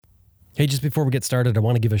Hey, just before we get started, I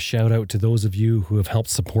want to give a shout out to those of you who have helped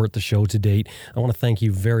support the show to date. I want to thank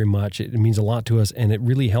you very much. It means a lot to us, and it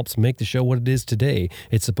really helps make the show what it is today.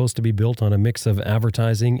 It's supposed to be built on a mix of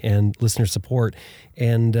advertising and listener support.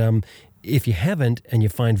 And if you haven't and you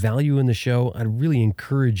find value in the show, I'd really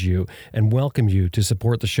encourage you and welcome you to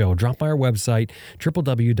support the show. Drop by our website,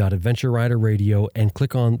 www.adventureriderradio, and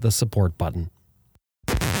click on the support button.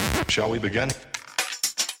 Shall we begin?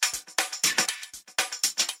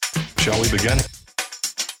 Shall we begin?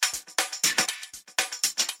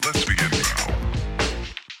 Let's begin now.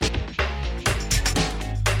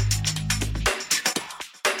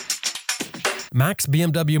 Max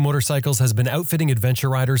BMW Motorcycles has been outfitting adventure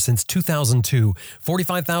riders since 2002.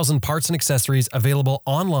 45,000 parts and accessories available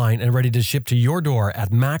online and ready to ship to your door at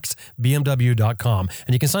maxbmw.com.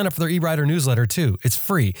 And you can sign up for their e-rider newsletter too. It's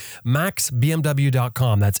free.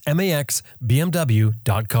 maxbmw.com. That's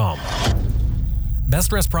maxbmw.com.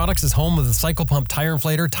 Best Rest Products is home of the Cycle Pump Tire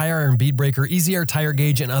Inflator, Tire Iron Bead Breaker, Easy Air Tire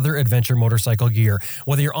Gauge, and other adventure motorcycle gear.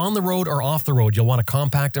 Whether you're on the road or off the road, you'll want a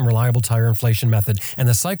compact and reliable tire inflation method. And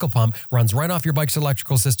the Cycle Pump runs right off your bike's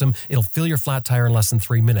electrical system. It'll fill your flat tire in less than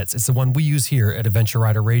 3 minutes. It's the one we use here at Adventure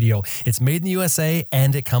Rider Radio. It's made in the USA,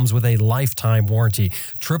 and it comes with a lifetime warranty.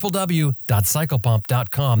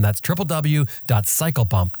 www.cyclepump.com. That's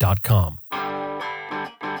www.cyclepump.com.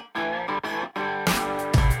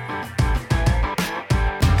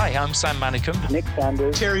 Hi, I'm Sam Manicum. Nick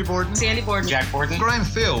Sanders. Terry Borden. Sandy Borden. Jack Borden. Graham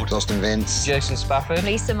Field. Dustin Vince. Jason Spafford.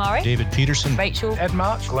 Lisa Murray. David Peterson. Rachel. Ed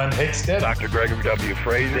March. Glenn Hickstead. Dr. Gregory W.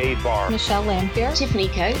 Fraser. Dave Barr. Michelle Lamphere. Tiffany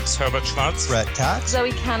Coates. Herbert Schwartz. Brett Tatz.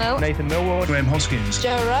 Zoe Cano. Nathan Millward. Graham Hoskins.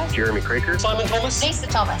 Joe Rush. Jeremy Creaker. Simon Thomas. Lisa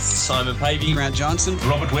Thomas. Simon Pavey. Grant Johnson.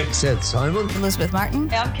 Robert Wick. Seth Simon. Elizabeth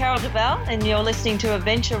Martin. I'm Carol DeBell, and you're listening to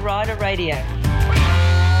Adventure Rider Radio.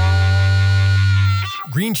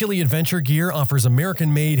 Green Chili Adventure Gear offers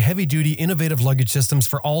American-made, heavy-duty, innovative luggage systems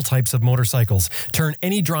for all types of motorcycles. Turn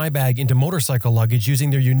any dry bag into motorcycle luggage using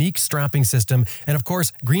their unique strapping system. And of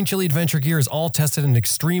course, Green Chili Adventure Gear is all tested in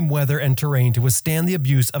extreme weather and terrain to withstand the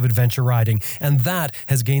abuse of adventure riding. And that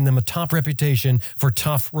has gained them a top reputation for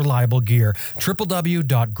tough, reliable gear.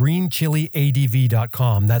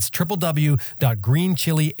 www.greenchiliadv.com. That's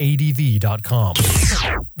www.greenchiliadv.com.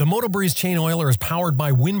 The MotoBreeze chain oiler is powered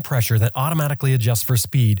by wind pressure that automatically adjusts for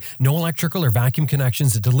speed. No electrical or vacuum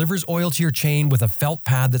connections. It delivers oil to your chain with a felt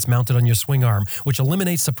pad that's mounted on your swing arm, which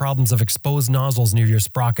eliminates the problems of exposed nozzles near your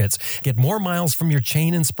sprockets. Get more miles from your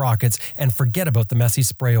chain and sprockets and forget about the messy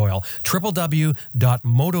spray oil.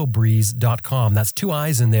 www.motobreeze.com. That's 2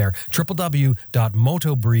 I's in there.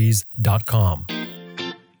 www.motobreeze.com.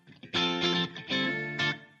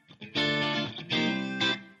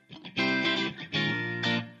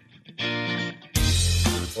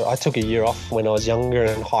 I took a year off when I was younger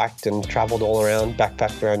and hiked and travelled all around,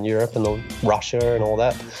 backpacked around Europe and Russia and all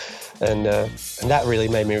that. And that really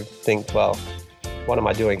made me think, well, what am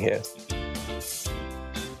I doing here?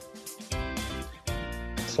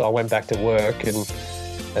 So I went back to work and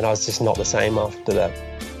I was just not the same after that.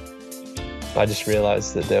 I just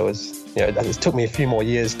realised that there was, it took me a few more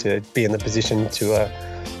years to be in the position to,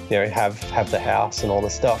 have the house and all the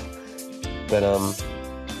stuff. But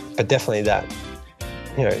definitely that,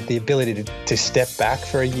 the ability to step back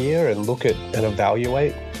for a year and look at and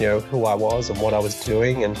evaluate, who I was and what I was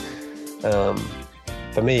doing. And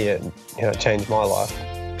for me, it changed my life.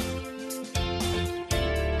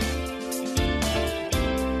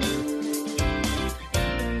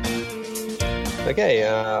 Okay,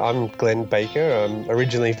 I'm Glenn Baker. I'm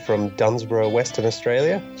originally from Dunsborough, Western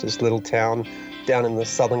Australia, just a little town down in the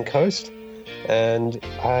southern coast. And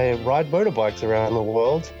I ride motorbikes around the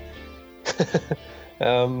world.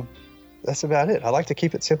 That's about it. I like to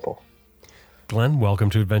keep it simple. Glenn, welcome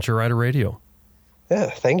to Adventure Rider Radio. Yeah,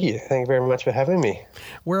 thank you. Thank you very much for having me.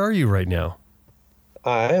 Where are you right now?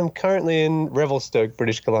 I am currently in Revelstoke,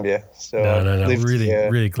 British Columbia. So No.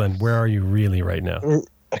 Really, Glenn, where are you really right now?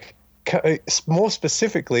 More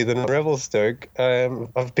specifically than Revelstoke,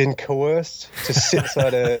 I've been coerced to sit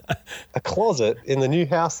inside a closet in the new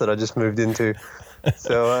house that I just moved into.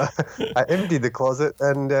 So I emptied the closet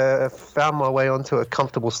and found my way onto a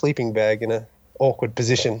comfortable sleeping bag in an awkward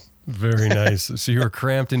position. Very nice. So you were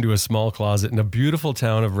cramped into a small closet in a beautiful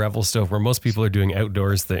town of Revelstoke where most people are doing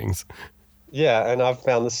outdoors things. Yeah, and I've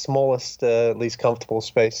found the smallest, least comfortable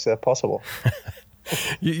space possible.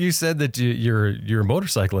 You said that you're a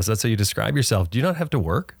motorcyclist. That's how you describe yourself. Do you not have to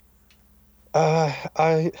work?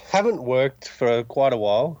 I haven't worked for quite a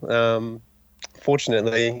while.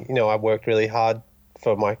 Fortunately, I worked really hard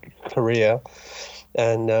for my career,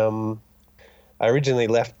 and I originally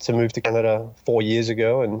left to move to Canada 4 years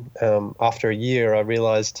ago, and after a year I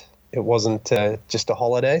realized it wasn't just a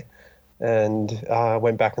holiday. And I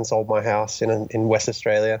went back and sold my house in West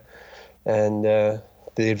Australia, and the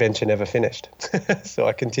adventure never finished. So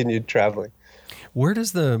I continued traveling. Where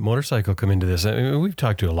does the motorcycle come into this? I mean, we've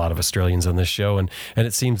talked to a lot of Australians on this show, and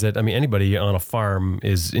it seems that, I mean, anybody on a farm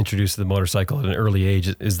is introduced to the motorcycle at an early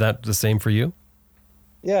age. Is that the same for you?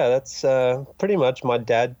 Yeah, that's pretty much. My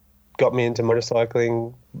dad got me into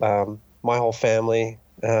motorcycling. My whole family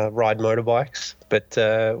ride motorbikes, but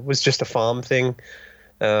it was just a farm thing.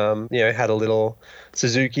 Had a little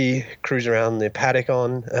Suzuki cruise around the paddock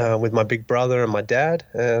on with my big brother and my dad,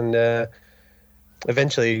 and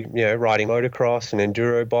eventually, riding motocross and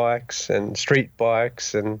enduro bikes and street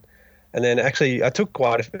bikes, and then actually I took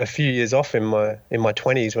quite a few years off in my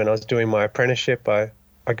 20s when I was doing my apprenticeship. I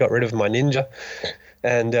got rid of my Ninja,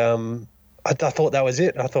 and I thought that was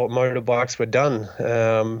it. I thought motorbikes were done,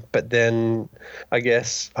 but then I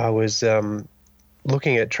guess I was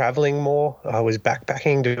looking at traveling more. I was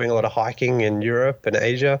backpacking, doing a lot of hiking in Europe and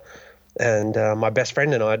Asia, and my best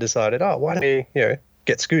friend and I decided, why don't we,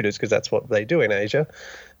 get scooters, because that's what they do in Asia,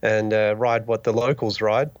 and ride what the locals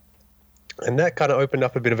ride. And that kind of opened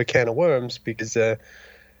up a bit of a can of worms, because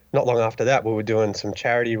not long after that we were doing some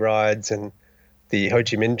charity rides and the Ho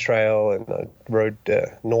Chi Minh Trail, and I rode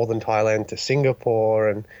northern Thailand to Singapore,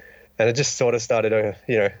 and it just sort of started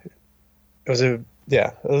it was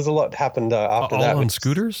a lot happened after all that. On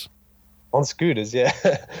scooters? On scooters, yeah.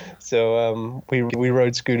 So we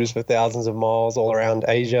rode scooters for thousands of miles all around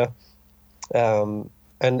Asia. And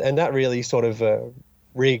that really sort of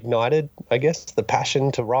reignited, I guess, the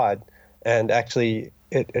passion to ride. And actually,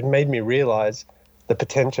 it made me realize the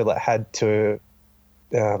potential it had to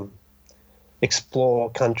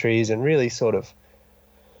explore countries and really sort of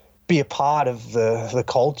be a part of the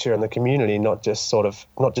culture and the community, not just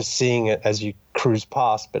seeing it as you cruise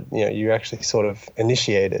past, but you actually sort of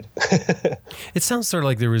initiated. It sounds sort of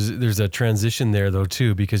like there's a transition there though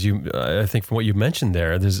too, because I think from what you mentioned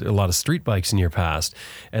there's a lot of street bikes in your past,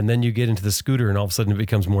 and then you get into the scooter and all of a sudden it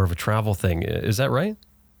becomes more of a travel thing. Is that right?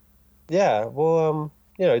 Yeah, well,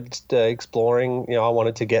 just exploring. I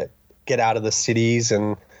wanted to get out of the cities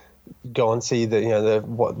and go and see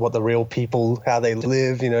what the real people, how they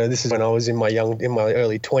live. This is when I was in my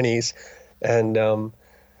early 20s, and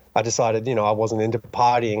I decided, I wasn't into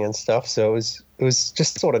partying and stuff, so it was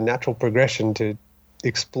just sort of natural progression to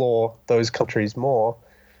explore those countries more.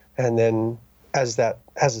 And then as that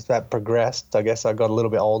progressed, I guess I got a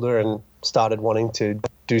little bit older and started wanting to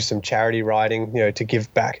do some charity riding, to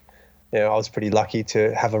give back. I was pretty lucky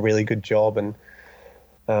to have a really good job, and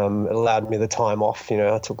it allowed me the time off.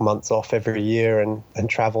 I took months off every year and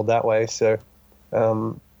traveled that way. So, I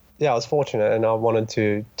was fortunate, and I wanted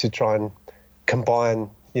to try and combine,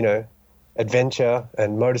 adventure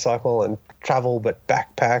and motorcycle and travel, but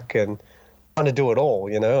backpack and trying to do it all,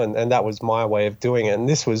 and that was my way of doing it. And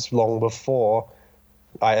this was long before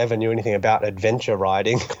I ever knew anything about adventure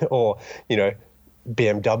riding or,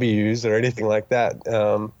 BMWs or anything like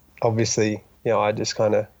that. Obviously, I just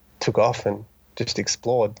kind of took off and just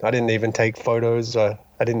explored. I didn't even take photos. I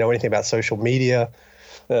didn't know anything about social media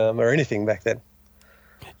or anything back then.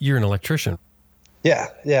 You're an electrician.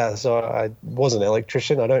 Yeah. So I was an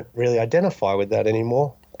electrician. I don't really identify with that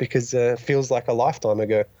anymore because it feels like a lifetime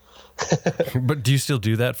ago. But do you still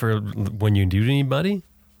do that for when you do anybody?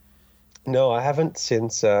 No, I haven't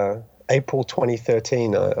since April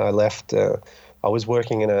 2013. I left. I was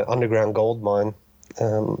working in an underground gold mine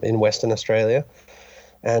in Western Australia.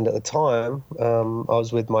 And at the time, I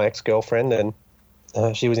was with my ex-girlfriend, and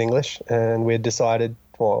she was English, and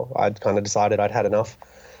I'd kind of decided I'd had enough.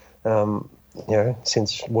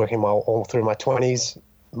 Since working all through my 20s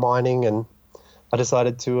mining, and I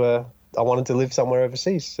decided I wanted to live somewhere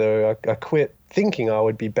overseas. So I quit thinking I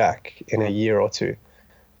would be back in a year or two.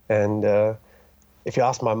 And if you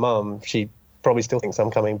ask my mum, she probably still thinks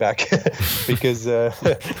I'm coming back because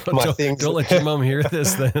Don't let your mum hear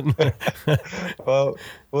this then. Well,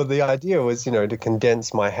 the idea was, to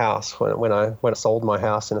condense my house. When I sold my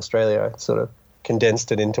house in Australia, I sort of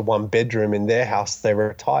condensed it into one bedroom in their house they were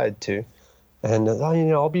retired to. And,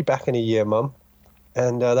 I'll be back in a year, Mum.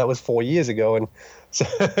 And that was 4 years ago. And so,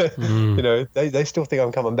 they still think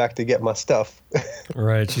I'm coming back to get my stuff.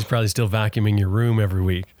 Right. She's probably still vacuuming your room every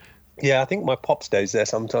week. Yeah, I think my pop stays there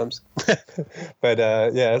sometimes. But,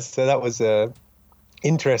 so that was a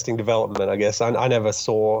interesting development, I guess. I never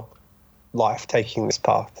saw life taking this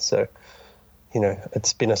path. So,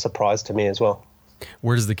 it's been a surprise to me as well.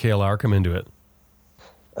 Where does the KLR come into it?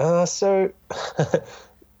 So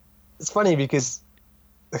it's funny because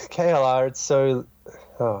KLR, it's so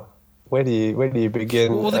where do you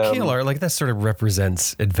begin? Well, the KLR, like that sort of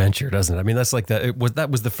represents adventure, doesn't it? I mean, that's like that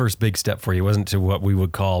was the first big step for you, wasn't it, to what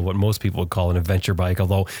most people would call an adventure bike.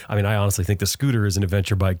 Although, I mean, I honestly think the scooter is an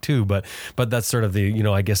adventure bike too, but that's sort of the,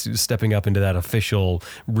 I guess stepping up into that official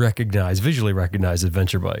visually recognized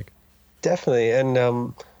adventure bike. Definitely.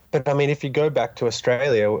 And, but I mean, if you go back to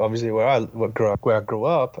Australia, obviously where I grew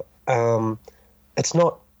up, it's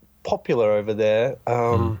not popular over there.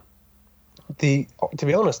 To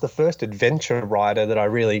be honest, the first adventure rider that I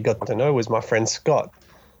really got to know was my friend Scott,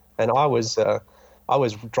 and I was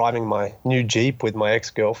driving my new Jeep with my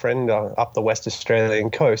ex-girlfriend up the West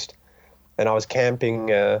Australian coast, and I was camping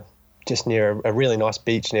just near a really nice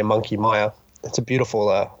beach near Monkey Mia. It's a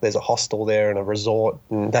beautiful. There's a hostel there and a resort,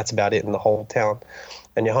 and that's about it in the whole town,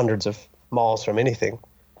 and you're hundreds of miles from anything.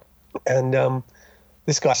 And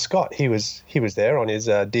this guy Scott, he was there on his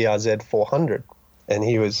DRZ 400. And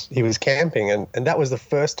he was camping, and that was the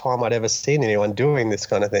first time I'd ever seen anyone doing this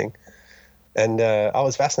kind of thing. And I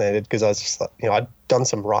was fascinated because I was just like, I'd done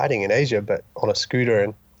some riding in Asia, but on a scooter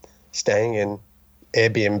and staying in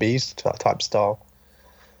Airbnbs type style.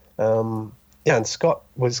 And Scott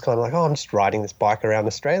was kind of like, I'm just riding this bike around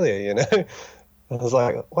Australia, I was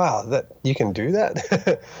like, wow, that you can do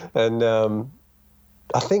that? And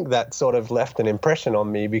I think that sort of left an impression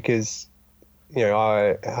on me because,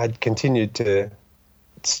 I'd continued to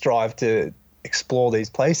strive to explore these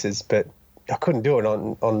places, but I couldn't do it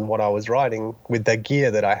on what I was riding with the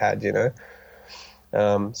gear that I had,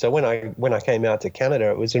 So when I came out to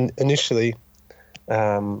Canada, it was initially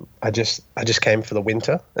I just came for the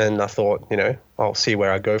winter, and I thought, I'll see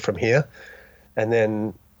where I go from here. And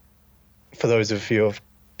then for those of you who have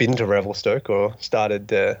been to Revelstoke or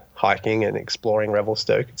started hiking and exploring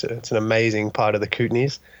Revelstoke, it's an amazing part of the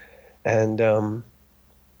Kootenays, and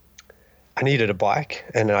I needed a bike,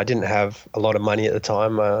 and I didn't have a lot of money at the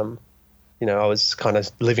time. I was kind of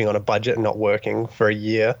living on a budget and not working for a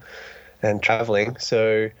year and traveling.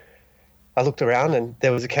 So I looked around, and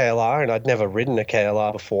there was a KLR, and I'd never ridden a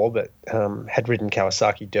KLR before, but had ridden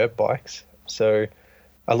Kawasaki dirt bikes. So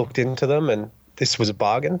I looked into them, and this was a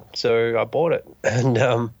bargain. So I bought it. And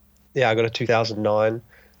I got a 2009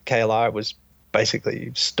 KLR. It was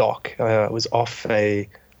basically stock. It was off a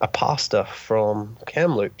pastor from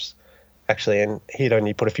Kamloops, actually, and he'd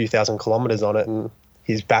only put a few thousand kilometers on it, and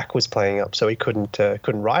his back was playing up, so he couldn't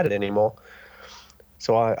ride it anymore.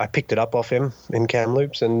 So I picked it up off him in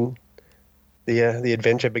Kamloops, and the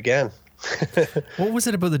adventure began. What was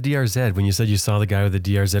it about the DRZ when you said you saw the guy with the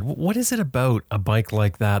DRZ? What is it about a bike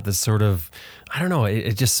like that that sort of, I don't know,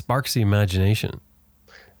 it just sparks the imagination?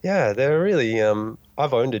 Yeah, they're really,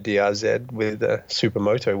 I've owned a DRZ with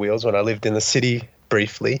supermoto wheels when I lived in the city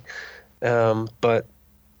briefly, but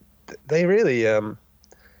they really, I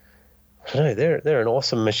don't know, they're an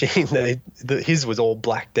awesome machine. His was all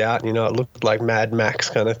blacked out, it looked like Mad Max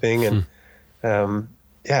kind of thing. And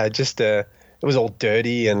it was all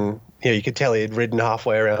dirty, and you could tell he had ridden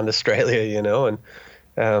halfway around Australia,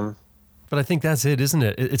 and but I think that's it, isn't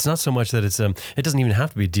it? It's not so much that it doesn't even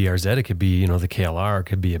have to be DRZ. It could be, the KLR, it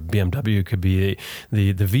could be a BMW, it could be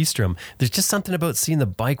the V-Strom. There's just something about seeing the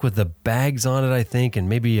bike with the bags on it, I think, and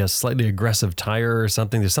maybe a slightly aggressive tire or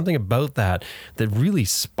something. There's something about that really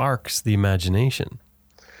sparks the imagination.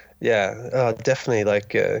 Yeah, definitely.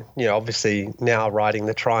 Like, obviously now riding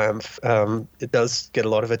the Triumph, it does get a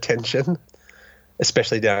lot of attention,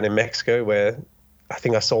 especially down in Mexico, where I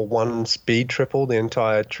think I saw one speed triple the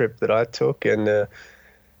entire trip that I took. And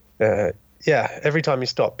every time you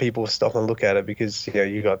stop, people stop and look at it because,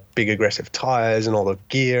 you got big aggressive tires and all the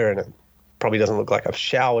gear, and it probably doesn't look like I've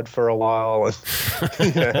showered for a while. And,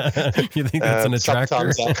 you think that's an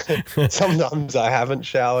attractor? Sometimes I haven't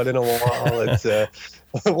showered in a while. It's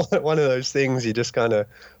one of those things you just kind of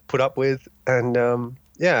put up with. And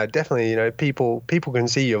definitely, people can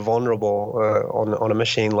see you're vulnerable on a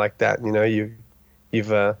machine like that.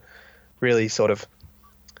 You've really sort of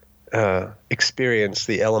experienced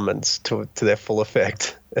the elements to their full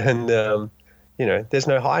effect. And there's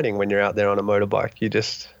no hiding when you're out there on a motorbike. You're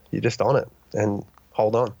just on it and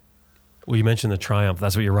hold on. Well, you mentioned the Triumph.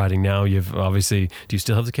 That's what you're riding now. You've obviously, do you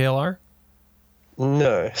still have the KLR?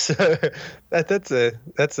 No. So that's a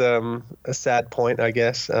sad point, I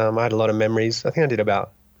guess. I had a lot of memories. I think I did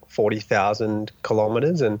about 40,000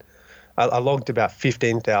 kilometers, and I logged about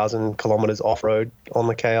 15,000 kilometers off-road on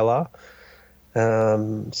the KLR.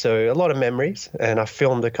 So a lot of memories, and I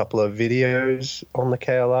filmed a couple of videos on the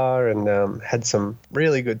KLR and had some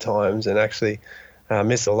really good times, and actually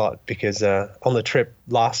missed a lot because on the trip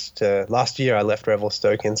last year I left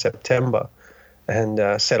Revelstoke in September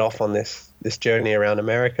and set off on this journey around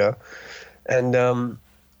America. And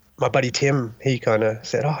my buddy Tim, he kind of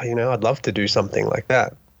said, oh, I'd love to do something like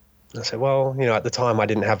that. I said, well, at the time I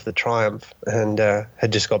didn't have the Triumph and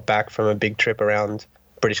had just got back from a big trip around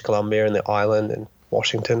British Columbia and the island and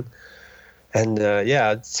Washington. And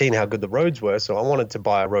I'd seen how good the roads were, so I wanted to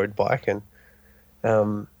buy a road bike, and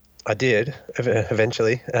I did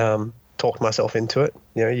eventually. Talked myself into it.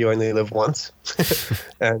 You only live once.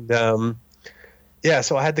 And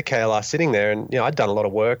so I had the KLR sitting there, and I'd done a lot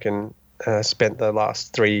of work and spent the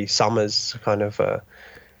last 3 summers kind of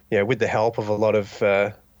with the help of a lot of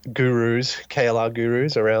KLR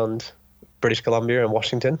gurus around British Columbia and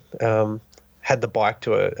Washington. Had the bike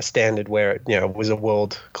to a standard where it was a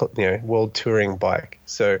world touring bike,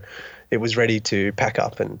 so it was ready to pack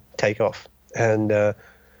up and take off. And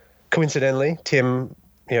coincidentally, Tim,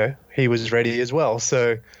 he was ready as well.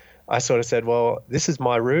 So I sort of said, well, this is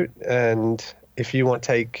my route, and if you want to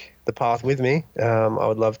take the path with me, I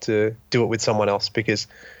would love to do it with someone else, because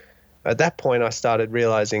at that point I started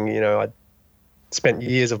realizing, I'd spent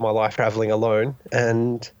years of my life traveling alone,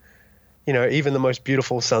 and even the most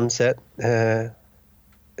beautiful sunset,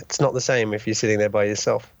 it's not the same if you're sitting there by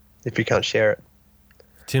yourself, if you can't share it.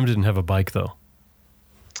 Tim didn't have a bike, though.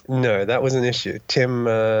 No, that was an issue. Tim,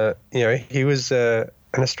 he was an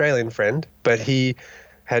Australian friend, but he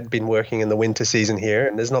had been working in the winter season here,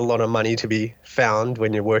 and there's not a lot of money to be found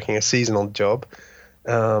when you're working a seasonal job.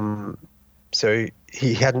 So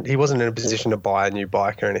he wasn't in a position to buy a new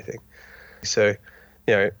bike or anything. So,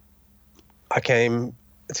 I came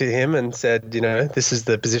to him and said, this is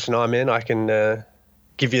the position I'm in. I can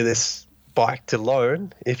give you this bike to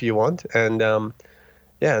loan if you want. And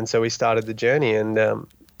and so we started the journey. And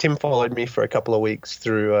Tim followed me for a couple of weeks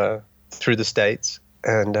through the States.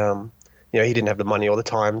 And he didn't have the money or the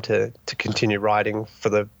time to continue riding for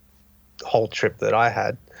the whole trip that I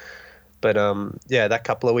had. But that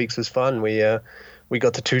couple of weeks was fun. We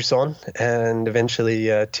got to Tucson, and eventually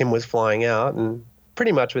Tim was flying out, and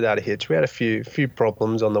pretty much without a hitch. We had a few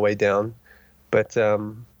problems on the way down, but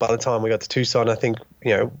by the time we got to Tucson, I think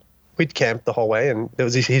we'd camped the whole way, and it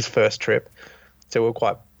was his first trip, so we were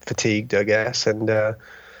quite fatigued, I guess. And it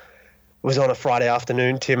was on a Friday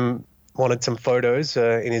afternoon. Tim wanted some photos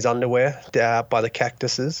in his underwear out by the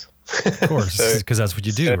cactuses. Of course, because that's what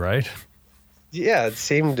you do, right? Yeah, it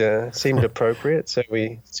seemed appropriate. So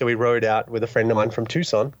we rode out with a friend of mine from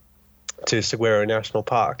Tucson to Saguaro National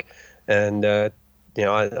Park, and I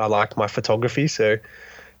liked my photography, so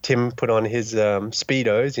Tim put on his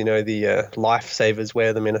Speedos. The lifesavers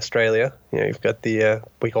wear them in Australia. You've got the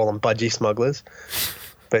we call them budgie smugglers,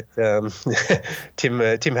 but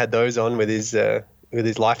Tim had those on with his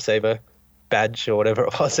lifesaver badge or whatever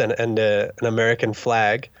it was, and an American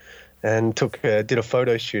flag, and did a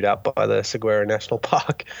photo shoot out by the Saguaro National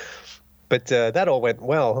Park. But that all went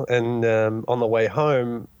well, and on the way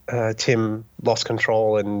home, Tim lost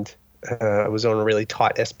control and was on a really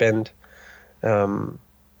tight S-bend.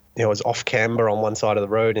 It was off camber on one side of the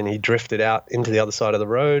road, and he drifted out into the other side of the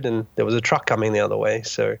road, and there was a truck coming the other way.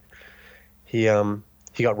 So he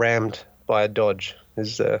got rammed by a Dodge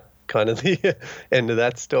is kind of the end of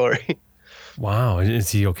that story. Wow. Is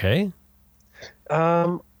he okay?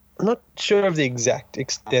 I'm not sure of the exact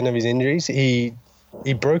extent of his injuries. He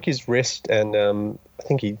broke his wrist, and I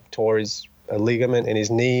think he tore a ligament in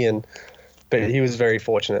his knee, but he was very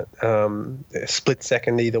fortunate. A split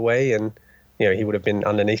second either way, and he would have been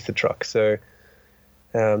underneath the truck. So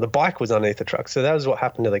the bike was underneath the truck. So that was what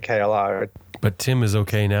happened to the KLR. But Tim is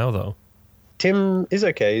okay now, though. Tim is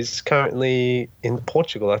okay. He's currently in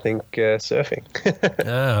Portugal, I think, surfing.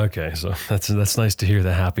 Okay. So that's nice to hear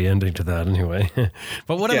the happy ending to that anyway.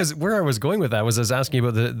 But where I was going with that was I was asking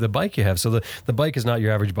about the bike you have. So the bike is not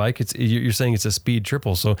your average bike. You're saying it's a speed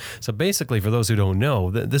triple. So basically, for those who don't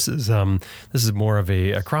know, this is more of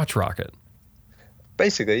a crotch rocket.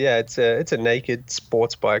 Basically, yeah, it's a naked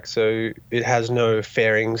sports bike, so it has no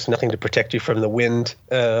fairings, nothing to protect you from the wind,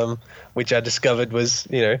 which I discovered was,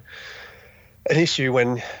 an issue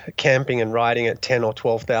when camping and riding at 10 or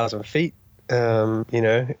 12,000 feet. Late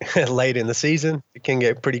in the season, it can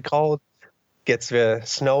get pretty cold, gets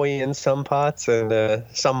snowy in some parts, and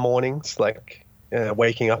some mornings, like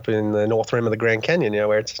waking up in the north rim of the Grand Canyon,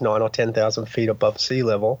 where it's 9 or 10,000 feet above sea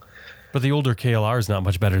level. But the older KLR is not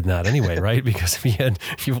much better than that anyway, right? Because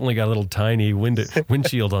you've only got a little tiny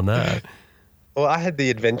windshield on that. Well, I had the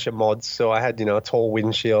adventure mods, so I had, a tall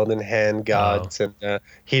windshield and hand guards and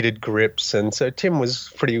heated grips. And so Tim was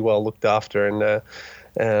pretty well looked after. And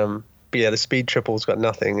but yeah, the speed triple's got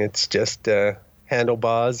nothing. It's just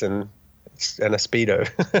handlebars and a Speedo.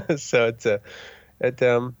 So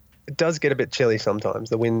it does get a bit chilly sometimes.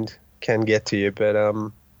 The wind can get to you, but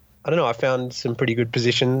I don't know, I found some pretty good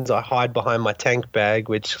positions. I hide behind my tank bag,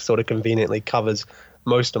 which sort of conveniently covers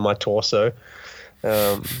most of my torso.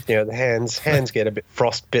 The hands get a bit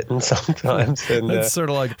frostbitten sometimes. And that's sort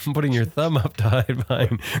of like putting your thumb up to hide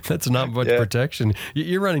behind. That's not much protection.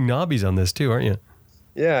 You're running knobbies on this too, aren't you?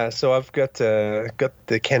 Yeah, so I've got the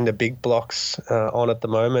Kenda big blocks on at the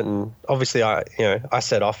moment, and obviously I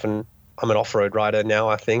set off, and I'm an off-road rider now,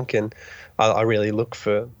 I think, and I really look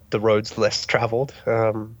for the roads less travelled.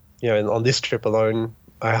 On this trip alone,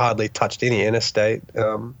 I hardly touched any interstate.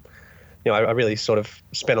 I really sort of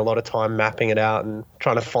spent a lot of time mapping it out and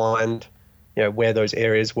trying to find, where those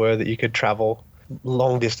areas were that you could travel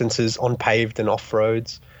long distances on paved and off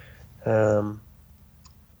roads.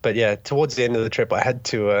 But yeah, towards the end of the trip, I had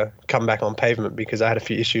to come back on pavement because I had a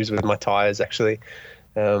few issues with my tires. Actually,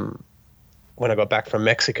 when I got back from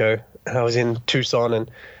Mexico, I was in Tucson, and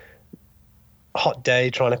hot day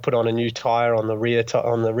trying to put on a new tire on the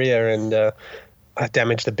rear, and I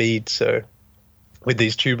damaged the bead. So with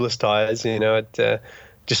these tubeless tires, it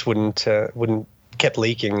just wouldn't kept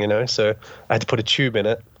leaking. So I had to put a tube in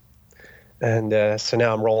it. And so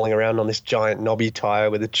now I'm rolling around on this giant knobby tire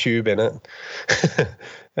with a tube in it,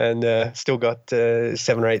 and still got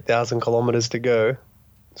 7,000 or 8,000 kilometers to go.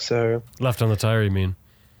 So left on the tire, you mean?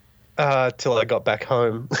 Till I got back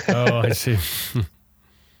home. Oh, I see.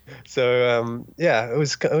 So it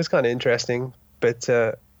was kind of interesting, but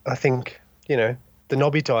I think the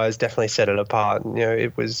knobby tires definitely set it apart. And,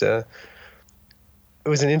 it was an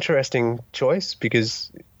interesting choice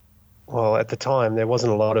because, well, at the time there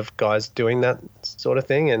wasn't a lot of guys doing that sort of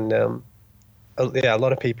thing, and a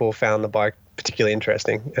lot of people found the bike particularly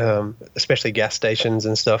interesting, especially gas stations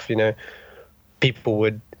and stuff. People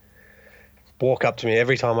would walk up to me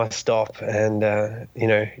every time I stop, and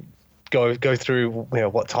go through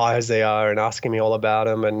what tires they are and asking me all about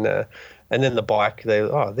them, and then the bike,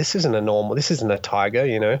 this isn't a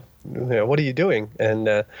Tiger, what are you doing?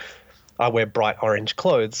 And I wear bright orange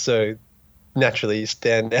clothes, so naturally you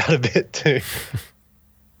stand out a bit too.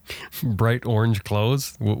 Bright orange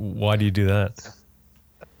clothes? Why do you do that?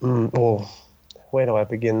 Well, where do I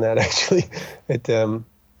begin that actually?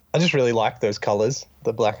 I just really like those colors,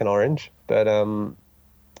 the black and orange, but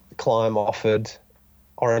Climb offered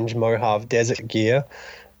orange Mojave desert gear,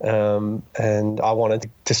 and I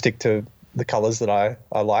wanted to stick to the colors that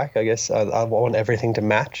I like. I guess I want everything to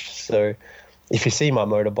match. So if you see my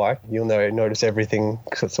motorbike, you'll notice everything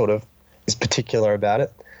sort of is particular about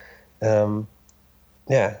it. And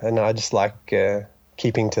I just like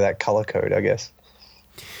keeping to that color code, I guess.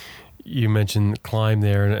 You mentioned Climb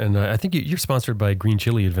there, and I think you're sponsored by Green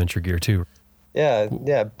Chili Adventure Gear too. Yeah,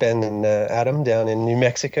 Ben and Adam down in New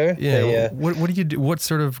Mexico. Yeah. What do you do? What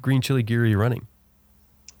sort of Green Chili gear are you running?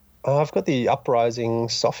 I've got the Uprising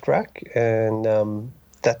soft rack, and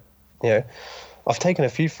I've taken a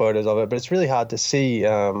few photos of it, but it's really hard to see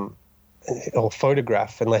or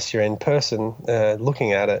photograph unless you're in person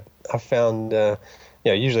looking at it. I found,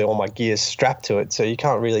 usually all my gear's strapped to it, so you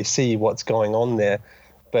can't really see what's going on there.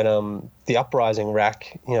 But the Uprising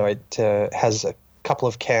rack, it has a couple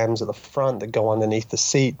of cams at the front that go underneath the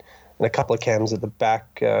seat, and a couple of cams at the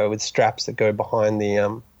back with straps that go behind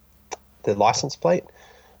the license plate.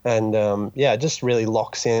 And it just really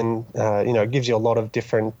locks in. It gives you a lot of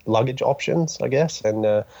different luggage options, I guess.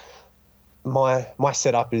 And my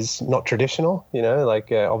setup is not traditional.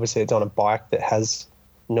 Obviously it's on a bike that has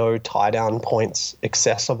no tie down points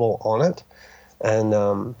accessible on it. And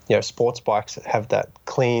sports bikes have that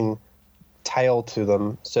clean tail to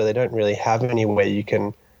them, so they don't really have anywhere you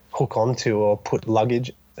can hook onto or put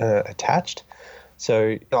luggage attached.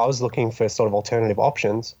 So I was looking for sort of alternative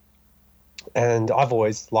options, and I've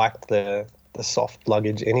always liked the soft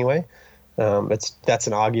luggage anyway. That's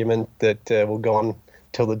an argument that will go on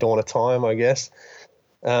till the dawn of time, I guess.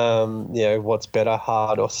 What's better,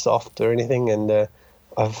 hard or soft or anything? And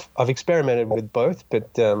I've experimented with both,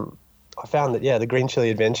 but I found that the Green Chili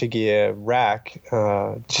Adventure Gear rack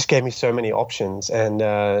just gave me so many options,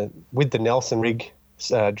 and with the Nelson Rig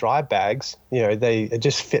dry bags, they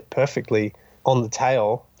just fit perfectly on the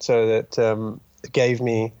tail, so that it gave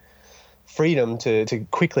me freedom to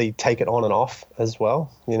quickly take it on and off as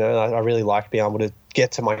well. I really like being able to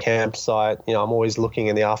get to my campsite. I'm always looking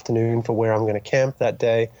in the afternoon for where I'm going to camp that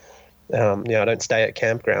day. I don't stay at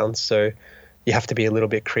campgrounds, so you have to be a little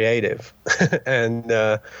bit creative.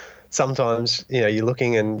 And sometimes, you're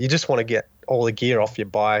looking and you just want to get all the gear off your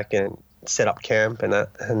bike and set up camp and that.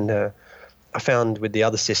 And I found with the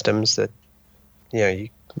other systems that, I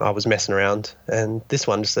was messing around, and this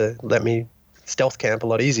one just let me stealth camp a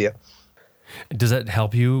lot easier. Does that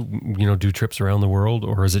help you, do trips around the world,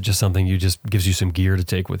 or is it just something you just gives you some gear to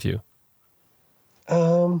take with you?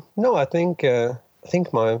 No, I think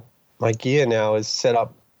my gear now is set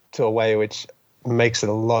up to a way which makes it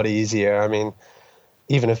a lot easier. I mean,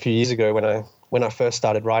 even a few years ago when I first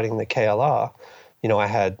started riding the KLR, I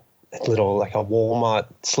had a little like a Walmart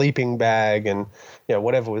sleeping bag and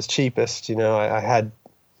whatever was cheapest. I had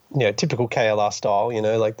typical KLR style.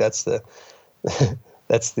 Like that's the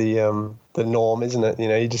that's the norm, isn't it?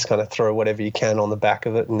 You just kind of throw whatever you can on the back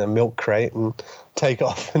of it in a milk crate and take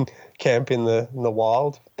off and camp in the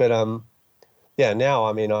wild. But now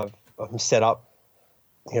I mean I'm set up.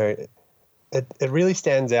 It really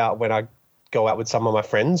stands out when I go out with some of my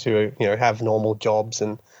friends who have normal jobs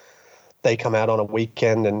and they come out on a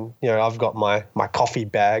weekend and I've got my coffee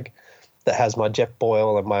bag that has my jet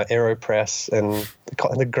boil and my AeroPress and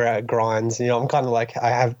the grinds. I'm kind of like I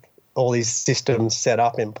have all these systems set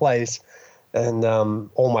up in place, and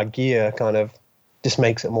all my gear kind of just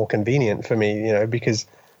makes it more convenient for me. Because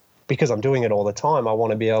I'm doing it all the time. I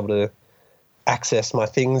want to be able to access my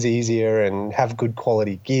things easier and have good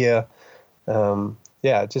quality gear.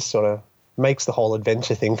 It just sort of makes the whole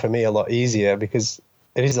adventure thing for me a lot easier because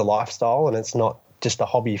it is a lifestyle and it's not just a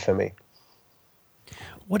hobby for me.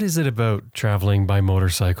 What is it about traveling by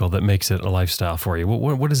motorcycle that makes it a lifestyle for you?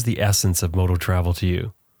 What is the essence of moto travel to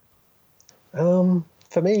you?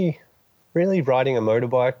 For me, really riding a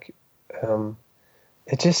motorbike,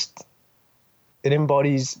 it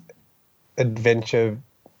embodies adventure.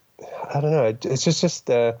 I don't know. It's just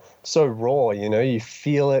so raw, you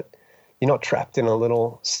feel it. You're not trapped in a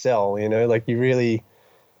little cell, like you really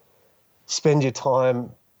spend your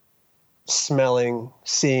time smelling,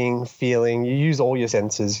 seeing, feeling. You use all your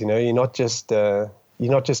senses, you're not just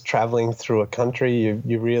traveling through a country.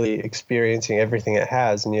 You're really experiencing everything it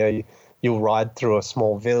has. And, you'll ride through a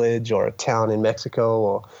small village or a town in Mexico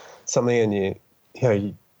or something, and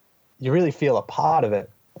you really feel a part of it.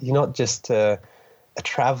 You're not just a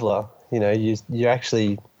traveler, you're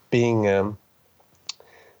actually being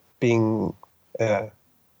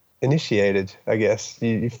initiated, I guess.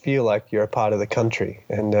 You feel like you're a part of the country.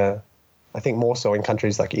 And I think more so in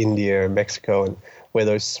countries like India and Mexico, and where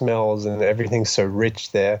those smells and everything's so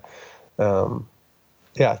rich there.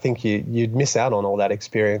 I think you'd miss out on all that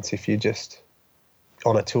experience if you're just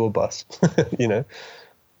on a tour bus,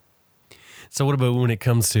 So what about when it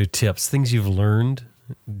comes to tips, things you've learned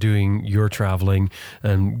doing your traveling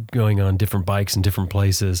and going on different bikes in different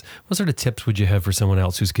places? What sort of tips would you have for someone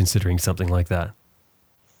else who's considering something like that?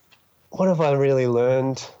 What have I really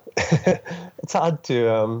learned? It's hard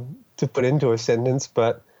to put into a sentence,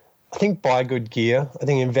 but I think buy good gear. I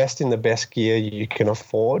think invest in the best gear you can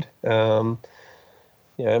afford.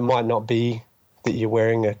 It might not be that you're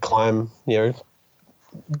wearing a Climb,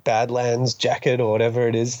 Badlands jacket or whatever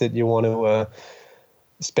it is that you want to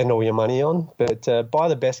spend all your money on, but buy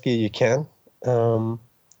the best gear you can.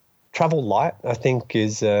 Travel light, I think,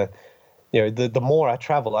 is the more I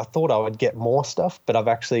travel, I thought I would get more stuff, but I've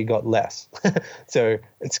actually got less. So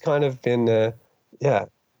it's kind of been the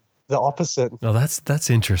opposite. No, that's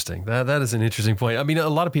interesting. That is an interesting point. I mean, a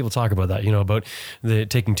lot of people talk about that, about the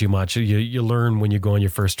taking too much. You learn when you go on your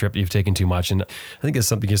first trip you've taken too much, and I think it's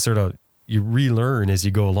something you relearn as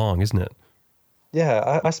you go along, isn't it?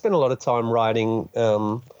 Yeah, I spend a lot of time writing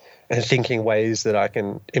and thinking ways that I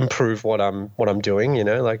can improve what I'm doing.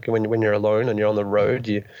 Like when you're alone and you're on the road,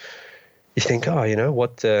 you think,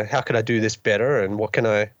 what? How could I do this better? And what can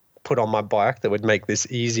I put on my bike that would make this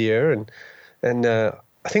easier? And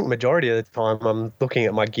I think majority of the time I'm looking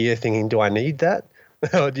at my gear thinking, do I need that?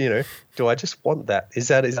 Do I just want that? Is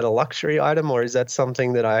that a luxury item, or is that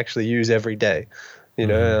something that I actually use every day?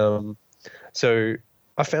 So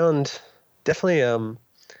I found definitely,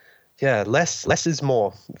 less is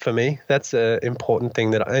more for me. That's an important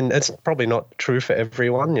thing and it's probably not true for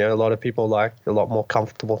everyone. A lot of people like a lot more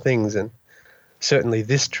comfortable things. And certainly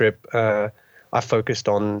this trip, I focused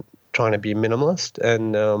on trying to be minimalist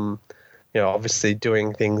and, obviously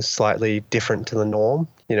doing things slightly different to the norm,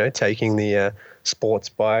 taking the sports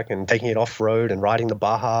bike and taking it off-road and riding the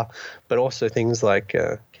Baja, but also things like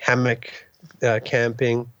hammock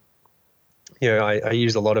camping. I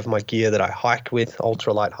use a lot of my gear that I hike with,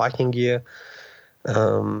 ultralight hiking gear. I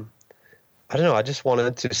don't know. I just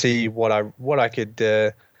wanted to see what I could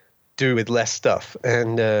do with less stuff,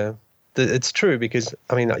 and it's true because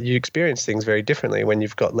you experience things very differently when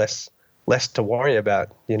you've got less to worry about.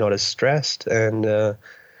 You're not as stressed, and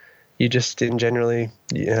you just generally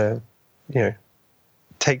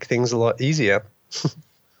take things a lot easier.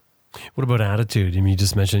 What about attitude? I mean, you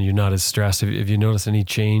just mentioned you're not as stressed. Have you noticed any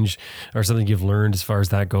change or something you've learned as far as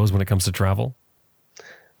that goes when it comes to travel?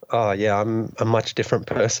 Oh yeah, I'm a much different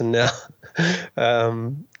person now.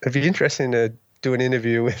 It'd be interesting to do an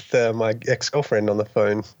interview with my ex-girlfriend on the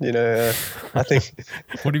phone. I think.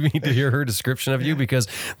 What do you mean, to hear her description of you? Because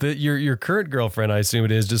your current girlfriend, I assume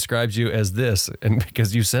it is, describes you as this, and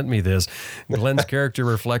because you sent me this, Glenn's character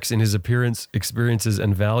reflects in his appearance, experiences,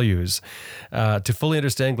 and values. To fully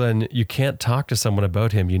understand Glenn, you can't talk to someone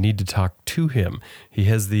about him. You need to talk to him. He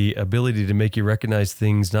has the ability to make you recognize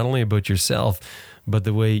things not only about yourself, but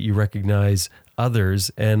the way you recognize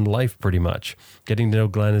others and life, pretty much. Getting to know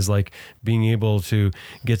Glenn is like being able to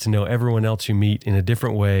get to know everyone else you meet in a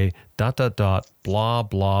different way, ... blah,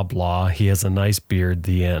 blah, blah. He has a nice beard,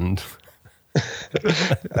 the end. That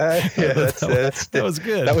was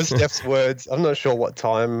good. That was Steph's words. I'm not sure what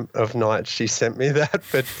time of night she sent me that,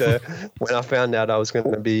 but when I found out I was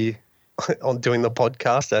going to be on doing the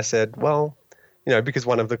podcast, I said, well, because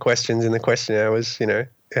one of the questions in the questionnaire was,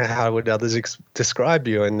 how would others describe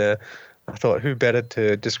you? And I thought, who better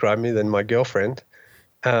to describe me than my girlfriend?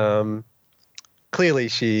 Clearly,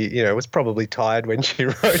 she, was probably tired when she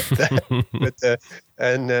wrote that.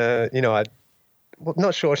 I'm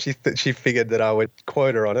not sure she figured that I would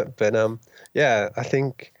quote her on it. But I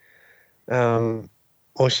think,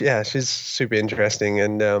 she's super interesting.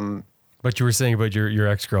 And but you were saying about your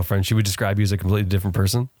ex-girlfriend, she would describe you as a completely different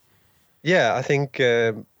person? Yeah, I think.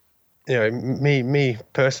 Me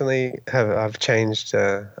personally, I've changed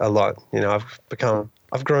a lot.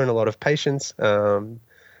 I've grown a lot of patience. I'm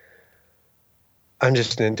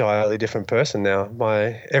just an entirely different person now.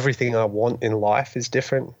 Everything I want in life is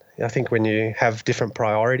different. I think when you have different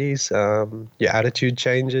priorities, your attitude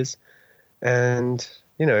changes, and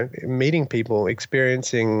meeting people,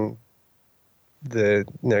 experiencing the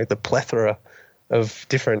plethora of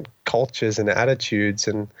different cultures and attitudes,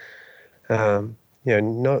 and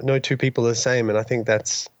no two people are the same. And I think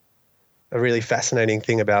that's a really fascinating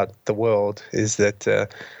thing about the world, is that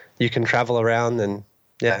you can travel around and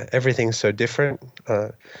everything's so different.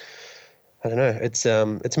 I don't know.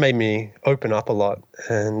 It's made me open up a lot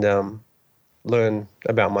and learn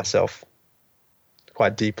about myself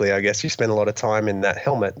quite deeply. I guess you spend a lot of time in that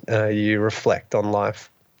helmet. You reflect on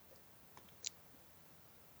life.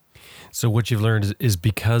 So what you've learned is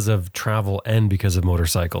because of travel and because of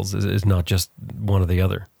motorcycles, is not just one or the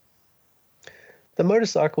other. The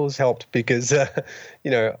motorcycles helped because,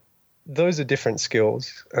 those are different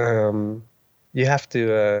skills. You have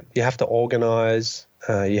to organize.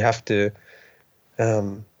 You have to,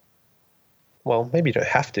 maybe you don't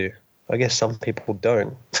have to. I guess some people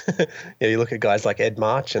don't. You look at guys like Ed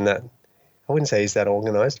March, and that, I wouldn't say he's that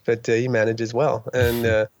organized, but he manages well.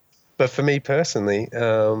 And but for me personally,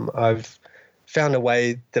 I've found a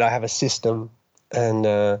way that I have a system, and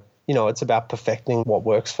it's about perfecting what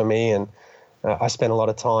works for me. And I spend a lot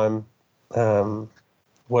of time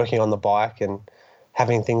working on the bike and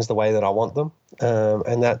having things the way that I want them.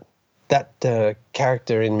 And that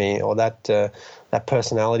character in me, or that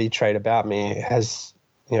personality trait about me, has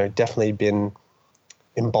definitely been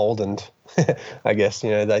emboldened. I guess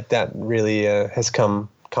that really has come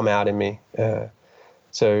out in me.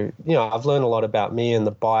 So I've learned a lot about me and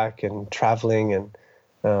the bike and traveling, and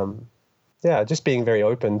just being very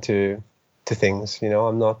open to things.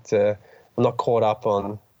 I'm not caught up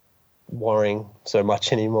on worrying so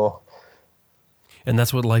much anymore. And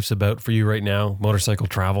that's what life's about for you right now, motorcycle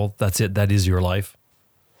travel. That's it. That is your life.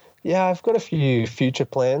 Yeah, I've got a few future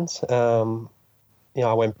plans. I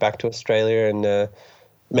went back to Australia and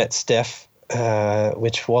met Steph,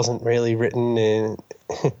 which wasn't really written in.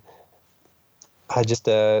 I'm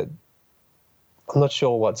not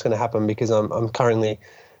sure what's going to happen because I'm currently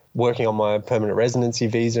working on my permanent residency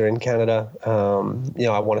visa in Canada.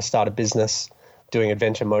 I want to start a business doing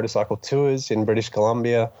adventure motorcycle tours in British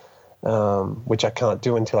Columbia, which I can't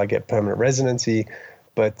do until I get permanent residency.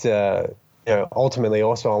 But ultimately,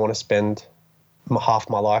 also I want to spend half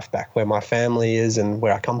my life back where my family is and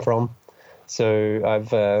where I come from. So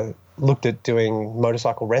I've looked at doing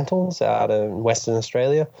motorcycle rentals out in Western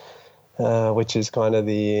Australia, which is kind of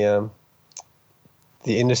the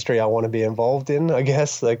industry I want to be involved in, I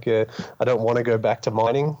guess. I don't want to go back to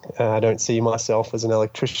mining. I don't see myself as an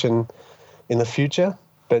electrician in the future,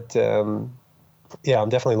 but I'm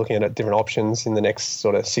definitely looking at different options in the next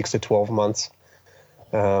sort of 6 to 12 months,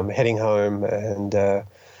 heading home and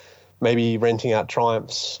maybe renting out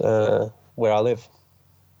Triumphs where I live.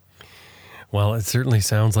 Well, it certainly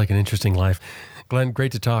sounds like an interesting life. Glenn,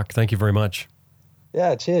 great to talk. Thank you very much.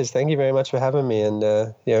 Yeah, cheers. Thank you very much for having me. And,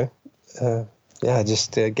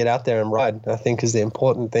 just get out there and ride, I think, is the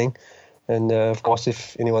important thing. And of course,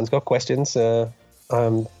 if anyone's got questions,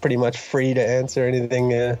 I'm pretty much free to answer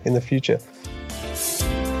anything in the future.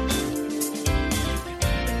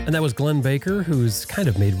 And that was Glenn Baker, who's kind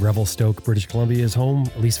of made Revelstoke, British Columbia, his home,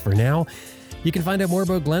 at least for now. You can find out more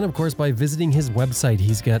about Glenn, of course, by visiting his website.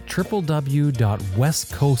 He's got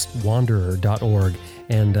www.westcoastwanderer.org,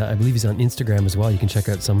 and I believe he's on Instagram as well. You can check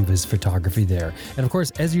out some of his photography there. And of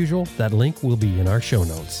course, as usual, that link will be in our show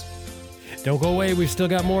notes. Don't go away. We've still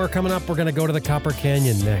got more coming up. We're going to go to the Copper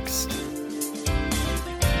Canyon next.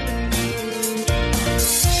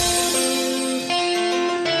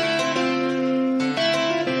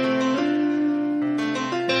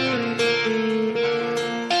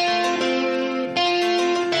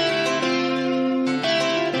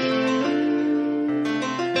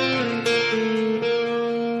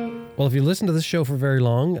 Well, if you listen to this show for very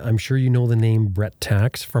long, I'm sure you know the name Brett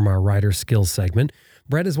Tax from our Rider Skills segment.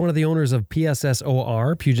 Brett is one of the owners of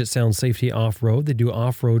PSSOR, Puget Sound Safety Off-Road. They do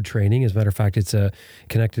off-road training. As a matter of fact, it's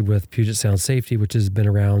connected with Puget Sound Safety, which has been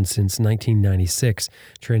around since 1996,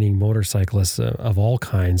 training motorcyclists of all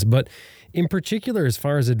kinds. But in particular, as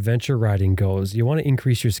far as adventure riding goes, you want to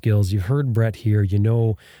increase your skills. You've heard Brett here. You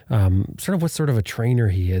know sort of what sort of a trainer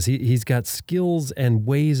he is. He's got skills and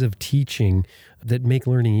ways of teaching that make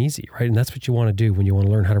learning easy, right? And that's what you want to do when you want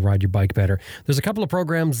to learn how to ride your bike better. There's a couple of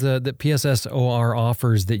programs that PSSOR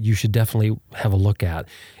offers that you should definitely have a look at.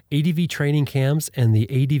 ADV training camps and the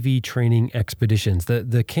ADV training expeditions.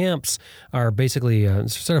 The camps are basically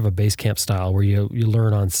sort of a base camp style where you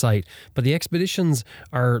learn on site, but the expeditions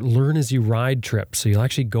are learn as you ride trips. So you'll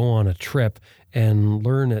actually go on a trip and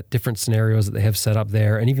learn at different scenarios that they have set up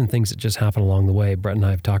there, and even things that just happen along the way. Brett and I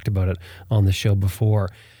have talked about it on the show before.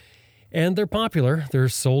 And they're popular. They're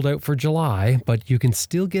sold out for July, but you can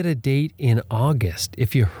still get a date in August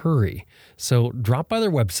if you hurry. So drop by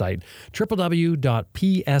their website, www.pssor.com.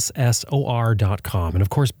 And of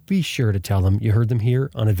course, be sure to tell them you heard them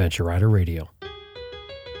here on Adventure Rider Radio.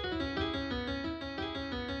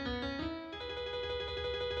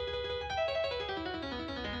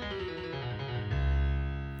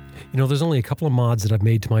 You know, there's only a couple of mods that I've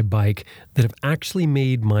made to my bike that have actually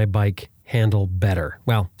made my bike handle better.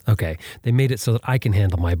 Well, okay, they made it so that I can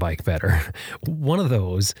handle my bike better. One of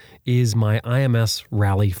those is my IMS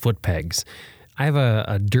Rally foot pegs. I have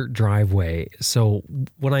a dirt driveway, so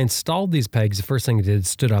when I installed these pegs, the first thing I did,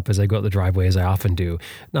 stood up as I go out the driveway, as I often do.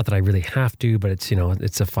 Not that I really have to, but it's,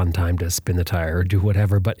 it's a fun time to spin the tire or do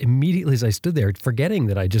whatever. But immediately as I stood there, forgetting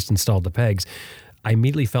that I just installed the pegs, I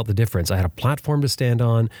immediately felt the difference. I had a platform to stand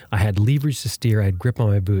on, I had leverage to steer, I had grip on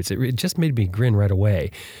my boots. It just made me grin right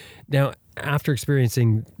away. Now, after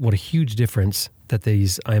experiencing what a huge difference that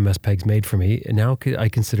these IMS pegs made for me, now I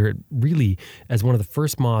consider it really as one of the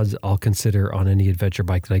first mods I'll consider on any adventure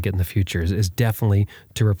bike that I get in the future is definitely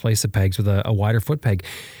to replace the pegs with a wider foot peg.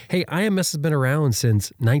 Hey, IMS has been around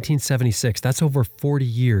since 1976. That's over 40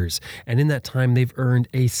 years. And in that time, they've earned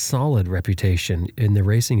a solid reputation in the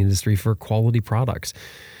racing industry for quality products.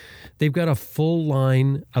 They've got a full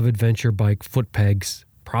line of adventure bike foot pegs,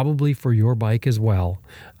 probably for your bike as well.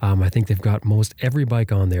 I think they've got most every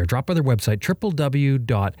bike on there. Drop by their website,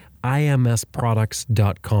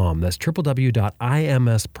 www.imsproducts.com. That's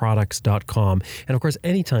www.imsproducts.com. And of course,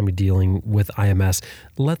 anytime you're dealing with IMS,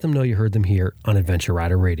 let them know you heard them here on Adventure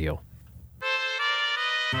Rider Radio.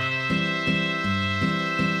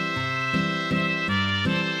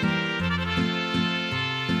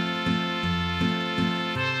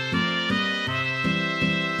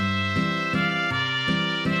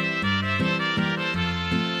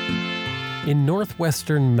 In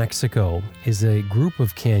northwestern Mexico is a group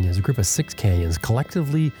of canyons, a group of 6 canyons,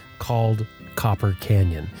 collectively called Copper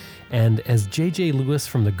Canyon. And as J.J. Lewis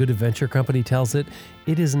from the Good Adventure Company tells it,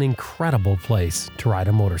 it is an incredible place to ride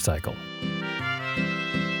a motorcycle.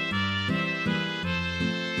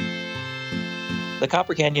 The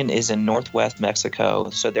Copper Canyon is in northwest Mexico,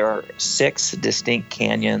 so there are 6 distinct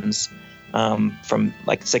canyons from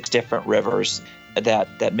like 6 different rivers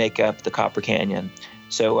that make up the Copper Canyon.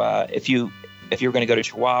 So if you're going to go to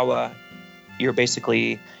Chihuahua, you're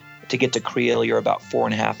basically, to get to Creel, you're about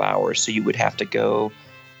 4.5 hours. So you would have to go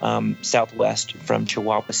southwest from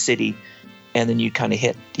Chihuahua City, and then you kind of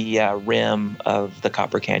hit the rim of the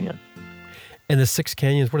Copper Canyon. And the 6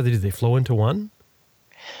 canyons, what do? They flow into one?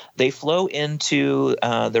 They flow into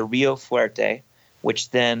the Rio Fuerte, which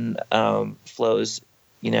then flows,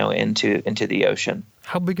 into the ocean.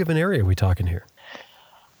 How big of an area are we talking here?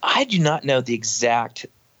 I do not know the exact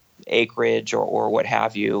acreage or what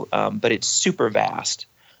have you, but it's super vast.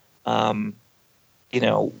 We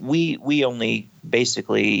only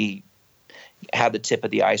basically, have the tip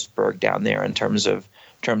of the iceberg down there in terms of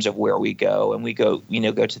where we go. And we go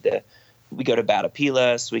to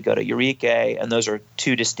Batopilas, we go to Urique, and those are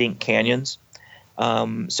two distinct canyons.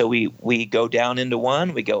 So we go down into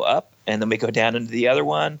one, we go up, and then we go down into the other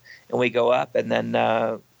one, and we go up, and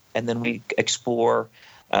then we explore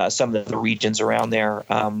some of the regions around there,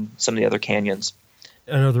 some of the other canyons.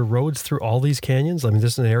 And are there roads through all these canyons? I mean,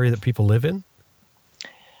 this is an area that people live in?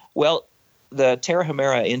 Well, the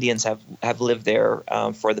Tarahumara Indians have lived there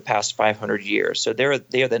for the past 500 years. So they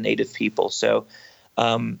are the native people. So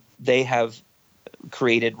they have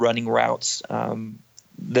created running routes.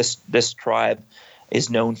 This tribe is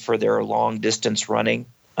known for their long distance running,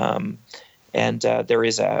 and there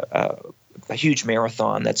is a huge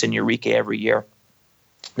marathon that's in Urique every year.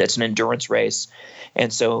 That's an endurance race,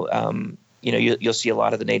 and so you'll see a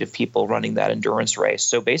lot of the native people running that endurance race.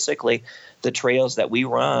 So basically, the trails that we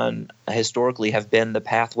run historically have been the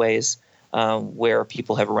pathways where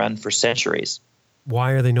people have run for centuries.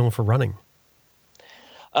 Why are they known for running?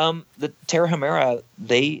 The Tarahumara,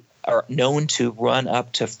 they are known to run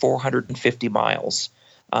up to 450 miles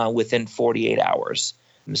within 48 hours.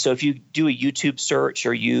 So if you do a YouTube search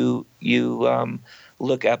or you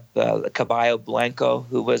look up Caballo Blanco,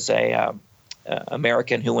 who was a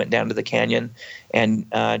American who went down to the canyon and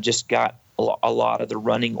just got a lot of the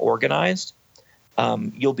running organized,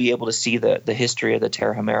 you'll be able to see the history of the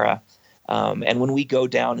Tarahumara. And when we go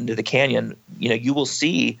down into the canyon, you will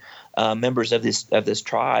see members of this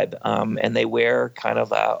tribe, and they wear kind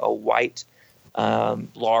of a white,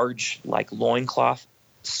 large, like loincloth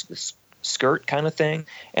skirt kind of thing,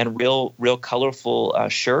 and real colorful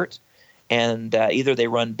shirt. And either they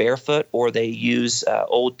run barefoot or they use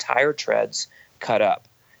old tire treads cut up,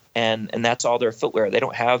 and that's all their footwear. They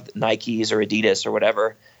don't have Nikes or Adidas or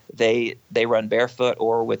whatever. They run barefoot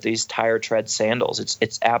or with these tire tread sandals.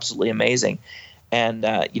 It's absolutely amazing. And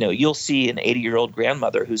you'll see an 80-year-old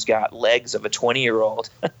grandmother who's got legs of a 20-year-old,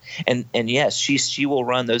 and yes, she will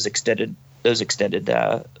run those extended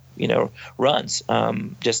runs,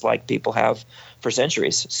 just like people have for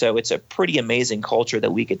centuries. So it's a pretty amazing culture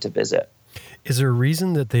that we get to visit. Is there a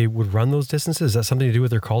reason that they would run those distances? Is that something to do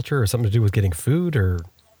with their culture or something to do with getting food, or?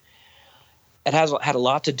 It has had a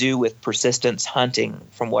lot to do with persistence hunting.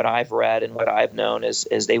 From what I've read and what I've known is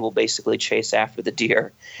they will basically chase after the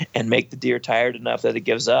deer and make the deer tired enough that it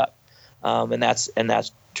gives up. And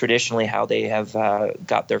that's traditionally how they have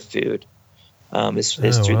got their food, is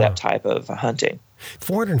through that type of hunting.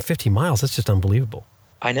 450 miles, that's just unbelievable.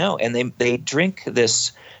 I know. And they drink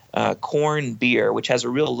this corn beer, which has a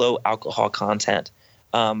real low alcohol content,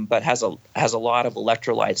 but has a lot of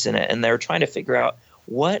electrolytes in it. And they're trying to figure out,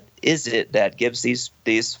 what is it that gives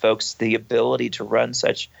these folks the ability to run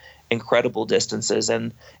such incredible distances?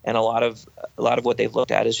 And a lot of what they've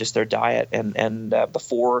looked at is just their diet. And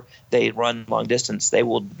before they run long distance, they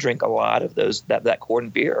will drink a lot of that corn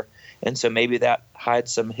beer. And so maybe that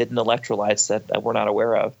hides some hidden electrolytes that we're not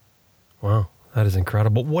aware of. Wow, that is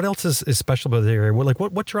incredible. What else is special about the area?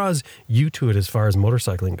 What draws you to it as far as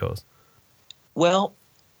motorcycling goes? Well,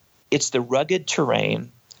 it's the rugged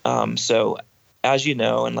terrain. So as you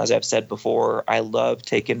know, and as I've said before, I love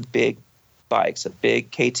taking big bikes, big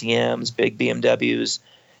KTMs, big BMWs,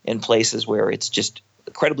 in places where it's just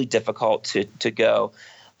incredibly difficult to go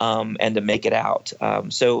and to make it out.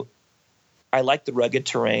 So I like the rugged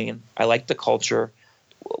terrain. I like the culture.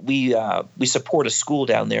 We support a school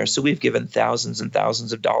down there, so we've given thousands and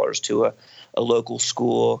thousands of dollars to a local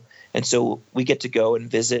school, and so we get to go and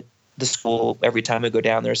visit the school every time we go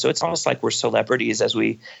down there. So it's almost like we're celebrities as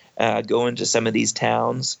we go into some of these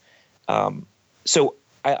towns. So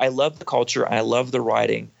I love the culture. I love the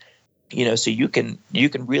riding. So you can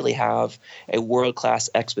really have a world-class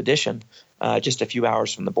expedition just a few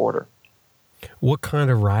hours from the border. What kind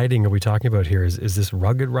of riding are we talking about here? Is this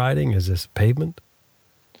rugged riding? Is this pavement?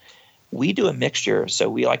 We do a mixture. So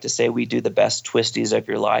we like to say we do the best twisties of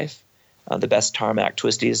your life. The best tarmac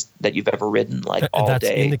twisties that you've ever ridden, like all that's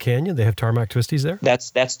day. In the canyon? They have tarmac twisties there?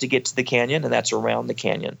 That's to get to the canyon, and that's around the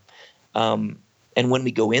canyon. And when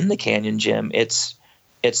we go in the canyon, Jim, it's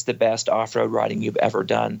the best off-road riding you've ever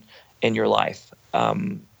done in your life.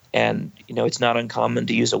 And it's not uncommon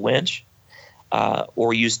to use a winch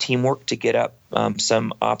or use teamwork to get up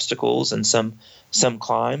some obstacles and some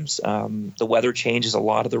climbs. The weather changes a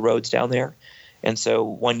lot of the roads down there, and so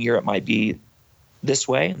one year it might be this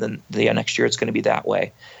way, and then the next year it's going to be that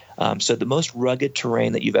way. So the most rugged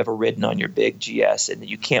terrain that you've ever ridden on your big GS and that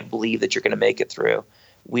you can't believe that you're going to make it through,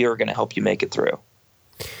 we are going to help you make it through.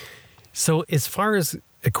 So as far as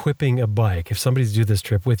equipping a bike, if somebody's do this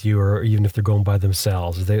trip with you, or even if they're going by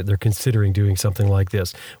themselves, they're considering doing something like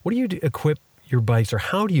this, what do you equip your bikes, or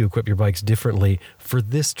how do you equip your bikes differently for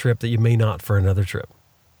this trip that you may not for another trip?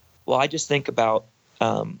 Well, I just think about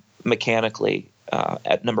mechanically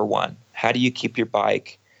at number one. How do you keep your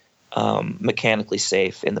bike mechanically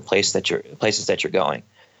safe in the places that you're going?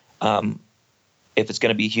 If it's going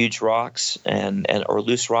to be huge rocks or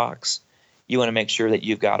loose rocks, you want to make sure that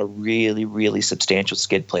you've got a really, really substantial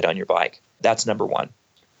skid plate on your bike. That's number one.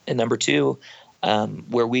 And number two,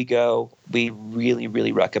 where we go, we really,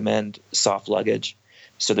 really recommend soft luggage.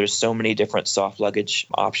 So there's so many different soft luggage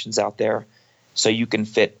options out there. So you can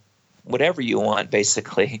fit whatever you want,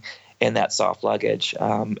 basically, in that soft luggage.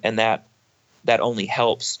 And that only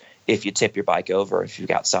helps if you tip your bike over. If you've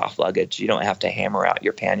got soft luggage, you don't have to hammer out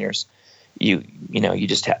your panniers. You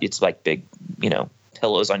just have, it's like big,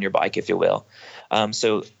 pillows on your bike, if you will.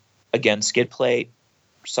 So again, skid plate,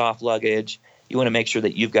 soft luggage. You want to make sure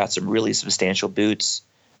that you've got some really substantial boots.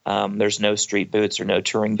 There's no street boots or no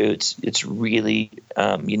touring boots. It's really,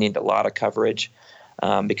 you need a lot of coverage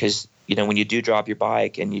because, when you do drop your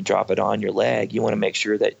bike and you drop it on your leg, you want to make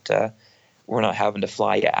sure that we're not having to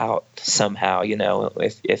fly you out somehow,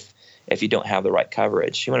 if you don't have the right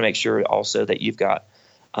coverage. You want to make sure also that you've got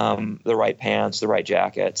the right pants, the right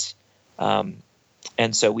jackets.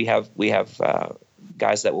 And so we have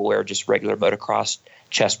guys that will wear just regular motocross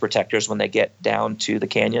chest protectors when they get down to the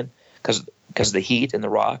canyon because of the heat and the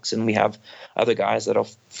rocks. And we have other guys that are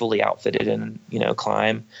fully outfitted in,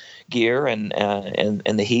 climb gear and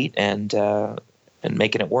the heat and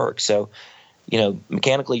making it work. So,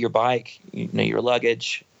 mechanically your bike, your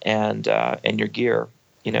luggage and your gear,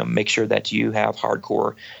 make sure that you have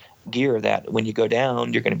hardcore gear that when you go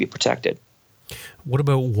down, you're going to be protected. What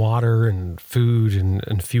about water and food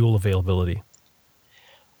and fuel availability?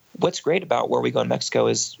 What's great about where we go in Mexico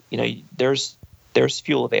is, there's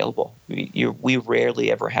fuel available. We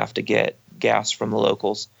rarely ever have to get gas from the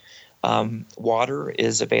locals. Water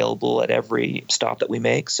is available at every stop that we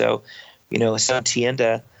make. So, some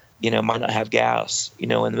tienda, might not have gas, in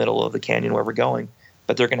the middle of the canyon where we're going,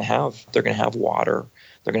 but they're going to have water.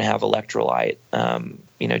 They're going to have electrolyte,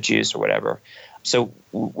 juice or whatever. So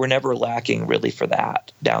we're never lacking really for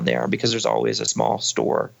that down there because there's always a small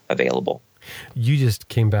store available. You just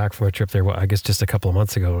came back from a trip there, I guess just a couple of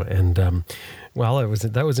months ago, and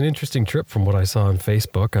that was an interesting trip from what I saw on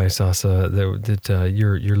Facebook. I saw that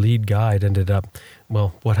your lead guide ended up.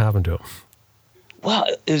 Well, what happened to him? Well,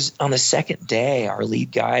 it was on the second day. Our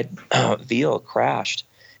lead guide vehicle crashed,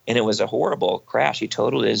 and it was a horrible crash. He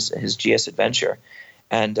totaled his GS Adventure,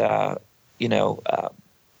 and that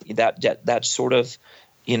sort of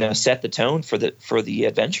set the tone for the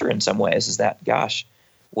adventure in some ways. Is that, gosh,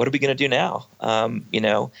 what are we going to do now?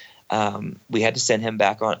 We had to send him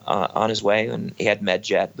back on his way, and he had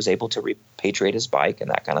MedJet, was able to repatriate his bike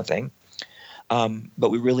and that kind of thing. But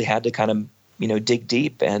we really had to kind of dig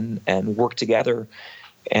deep and work together.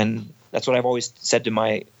 And that's what I've always said to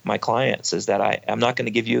my clients is that I'm not going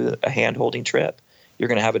to give you a hand-holding trip. You're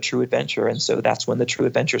going to have a true adventure. And so that's when the true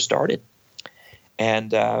adventure started.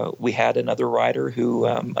 And we had another rider who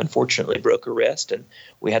unfortunately broke her wrist, and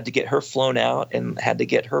we had to get her flown out and had to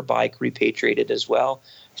get her bike repatriated as well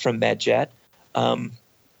from MedJet. But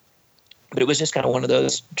it was just kind of one of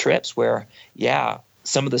those trips where,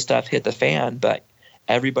 some of the stuff hit the fan, but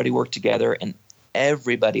everybody worked together, and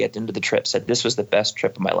everybody at the end of the trip said, this was the best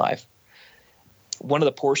trip of my life. One of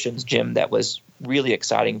the portions, Jim, that was really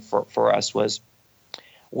exciting for us was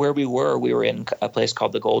where we were in a place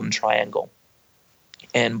called the Golden Triangle.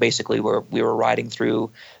 And basically we were riding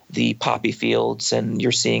through the poppy fields, and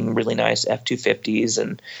you're seeing really nice F-250s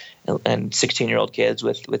and 16-year-old kids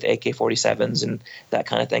with AK-47s and that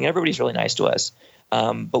kind of thing. Everybody's really nice to us.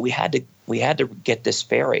 But we had to get this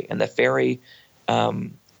ferry, and the ferry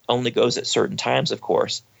only goes at certain times, of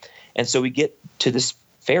course. And so we get to this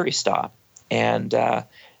ferry stop, and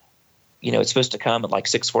it's supposed to come at like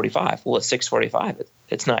 6:45. Well, at 6:45,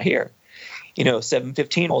 it's not here.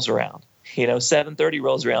 7:15 rolls around. 7:30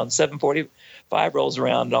 rolls around. 7:45 rolls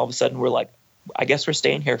around, and all of a sudden we're like, I guess we're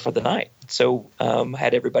staying here for the night. So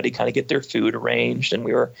had everybody kind of get their food arranged, and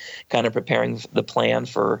we were kind of preparing the plan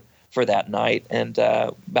for that night, and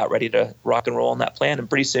about ready to rock and roll on that plan. And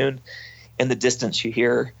pretty soon, in the distance, you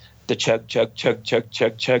hear the chug, chug, chug, chug,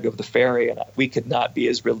 chug, chug of the ferry, and we could not be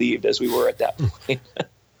as relieved as we were at that point.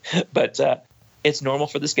 But it's normal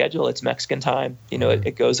for the schedule. It's Mexican time.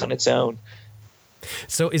 It goes on its own.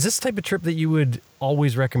 So is this the type of trip that you would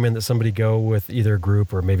always recommend that somebody go with either a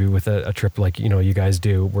group or maybe with a trip like, you guys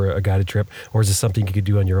do, where a guided trip, or is this something you could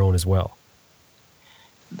do on your own as well?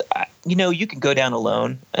 You can go down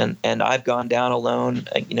alone, and I've gone down alone,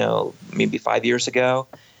 maybe 5 years ago,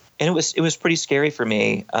 And it was pretty scary for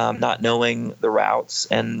me, not knowing the routes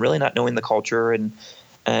and really not knowing the culture and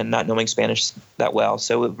not knowing Spanish that well.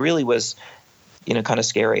 So it really was, kind of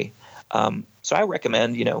scary. So I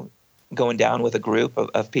recommend, going down with a group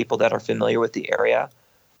of people that are familiar with the area,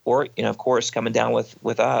 or, of course, coming down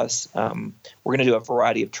with us. We're going to do a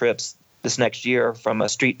variety of trips this next year, from a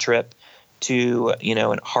street trip to,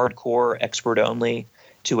 an hardcore expert only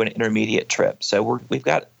to an intermediate trip. So we've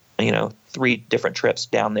got, 3 different trips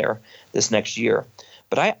down there this next year.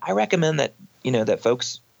 But I recommend that, that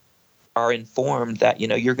folks are informed that,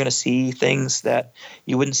 you're going to see things that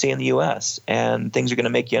you wouldn't see in the U.S. and things are going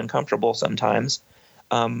to make you uncomfortable sometimes.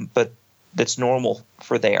 But that's normal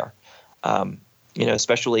for there.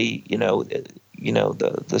 Especially,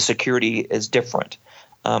 the security is different.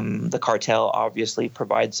 The cartel obviously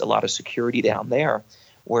provides a lot of security down there,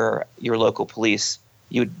 where your local police,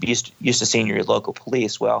 you would be used to seeing your local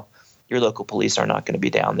police. Well, your local police are not going to be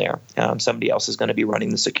down there. Somebody else is going to be running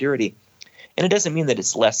the security. And it doesn't mean that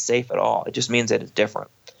it's less safe at all. It just means that it's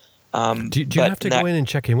different. Do you have to go in and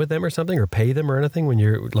check in with them or something, or pay them or anything when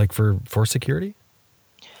you're for security?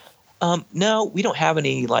 No, we don't have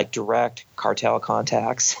any direct cartel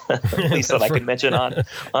contacts, at least that I can mention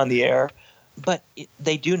on the air. But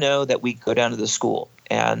they do know that we go down to the school,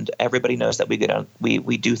 and everybody knows that we go down.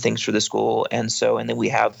 We do things for the school, and then we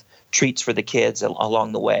have treats for the kids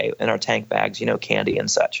along the way in our tank bags, candy and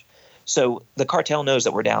such. So the cartel knows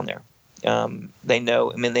that we're down there. They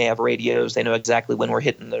know. They have radios. They know exactly when we're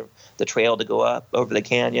hitting the trail to go up over the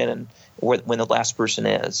canyon and when the last person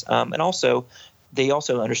is. And also, they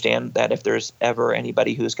also understand that if there's ever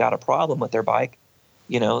anybody who's got a problem with their bike,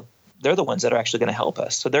 they're the ones that are actually going to help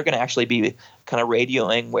us. So they're going to actually be kind of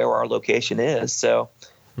radioing where our location is. So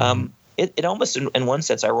it almost, in one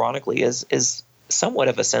sense, ironically, is somewhat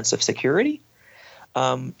of a sense of security.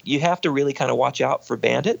 You have to really kind of watch out for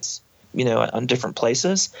bandits, on different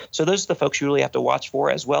places. So those are the folks you really have to watch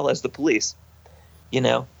for, as well as the police.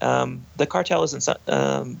 The cartel isn't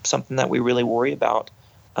something that we really worry about.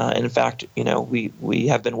 And in fact, we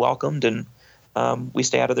have been welcomed, and we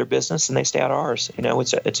stay out of their business and they stay out of ours.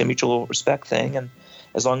 It's a mutual respect thing. And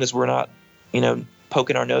as long as we're not,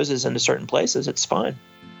 poking our noses into certain places, it's fine.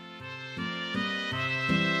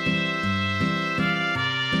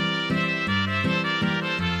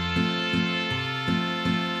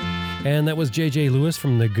 And that was J.J. Lewis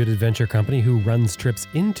from the Good Adventure Company, who runs trips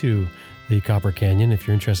into the Copper Canyon. If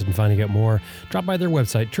you're interested in finding out more, drop by their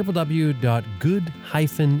website,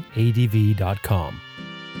 www.good-adv.com.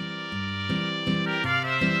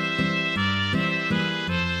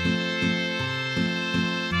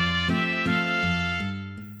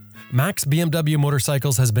 Max BMW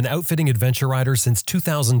Motorcycles has been outfitting adventure riders since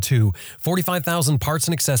 2002. 45,000 parts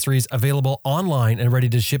and accessories available online and ready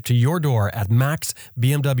to ship to your door at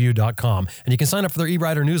maxbmw.com. And you can sign up for their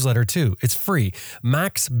e-rider newsletter too. It's free.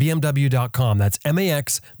 maxbmw.com. That's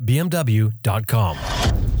maxbmw.com.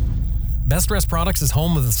 Best Rest Products is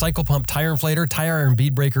home of the Cycle Pump Tire Inflator, Tire Iron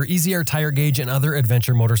Bead Breaker, Easy Air Tire Gauge, and other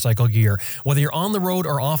adventure motorcycle gear. Whether you're on the road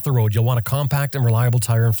or off the road, you'll want a compact and reliable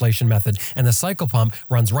tire inflation method. And the Cycle Pump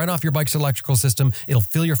runs right off your bike's electrical system. It'll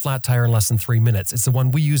fill your flat tire in less than 3 minutes. It's the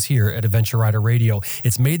one we use here at Adventure Rider Radio.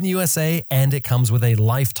 It's made in the USA, and it comes with a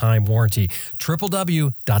lifetime warranty.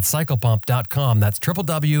 www.cyclepump.com. That's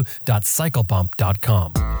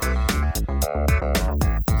www.cyclepump.com.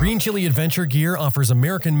 Green Chili Adventure Gear offers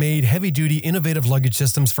American-made, heavy-duty, innovative luggage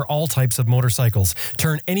systems for all types of motorcycles.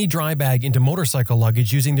 Turn any dry bag into motorcycle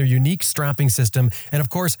luggage using their unique strapping system. And of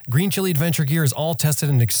course, Green Chili Adventure Gear is all tested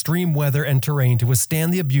in extreme weather and terrain to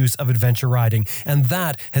withstand the abuse of adventure riding. And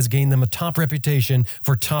that has gained them a top reputation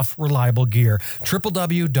for tough, reliable gear.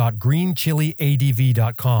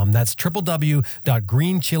 www.greenchiliadv.com. That's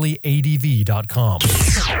www.greenchiliadv.com.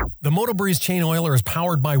 The Moto Breeze chain oiler is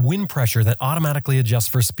powered by wind pressure that automatically adjusts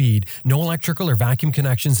for speed. No electrical or vacuum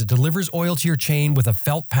connections. It delivers oil to your chain with a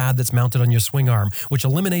felt pad that's mounted on your swing arm, which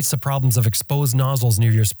eliminates the problems of exposed nozzles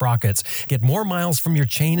near your sprockets. Get more miles from your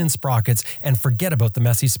chain and sprockets and forget about the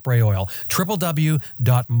messy spray oil.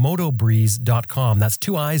 www.motobreeze.com. That's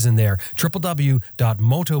 2 I's in there.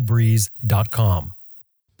 www.motobreeze.com.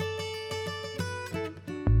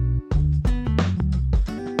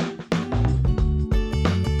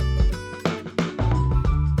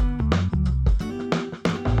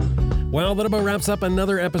 Well, that about wraps up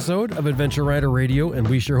another episode of Adventure Rider Radio, and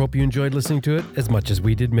we sure hope you enjoyed listening to it as much as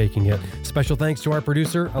we did making it. Special thanks to our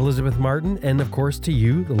producer, Elizabeth Martin, and of course to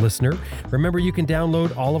you, the listener. Remember, you can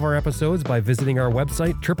download all of our episodes by visiting our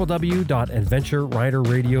website,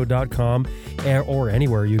 www.adventureriderradio.com, or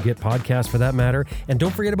anywhere you get podcasts for that matter. And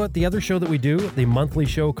don't forget about the other show that we do, the monthly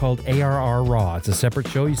show called ARR Raw. It's a separate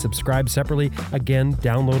show. You subscribe separately. Again,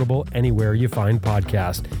 downloadable anywhere you find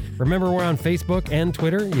podcasts. Remember, we're on Facebook and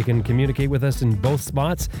Twitter. You can communicate with us in both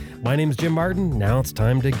spots. My name's Jim Martin. Now it's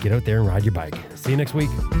time to get out there and ride your bike. See you next week.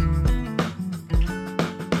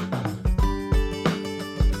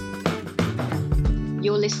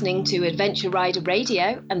 You're listening to Adventure Rider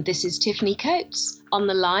Radio, and this is Tiffany Coates on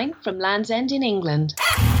the line from Land's End in England.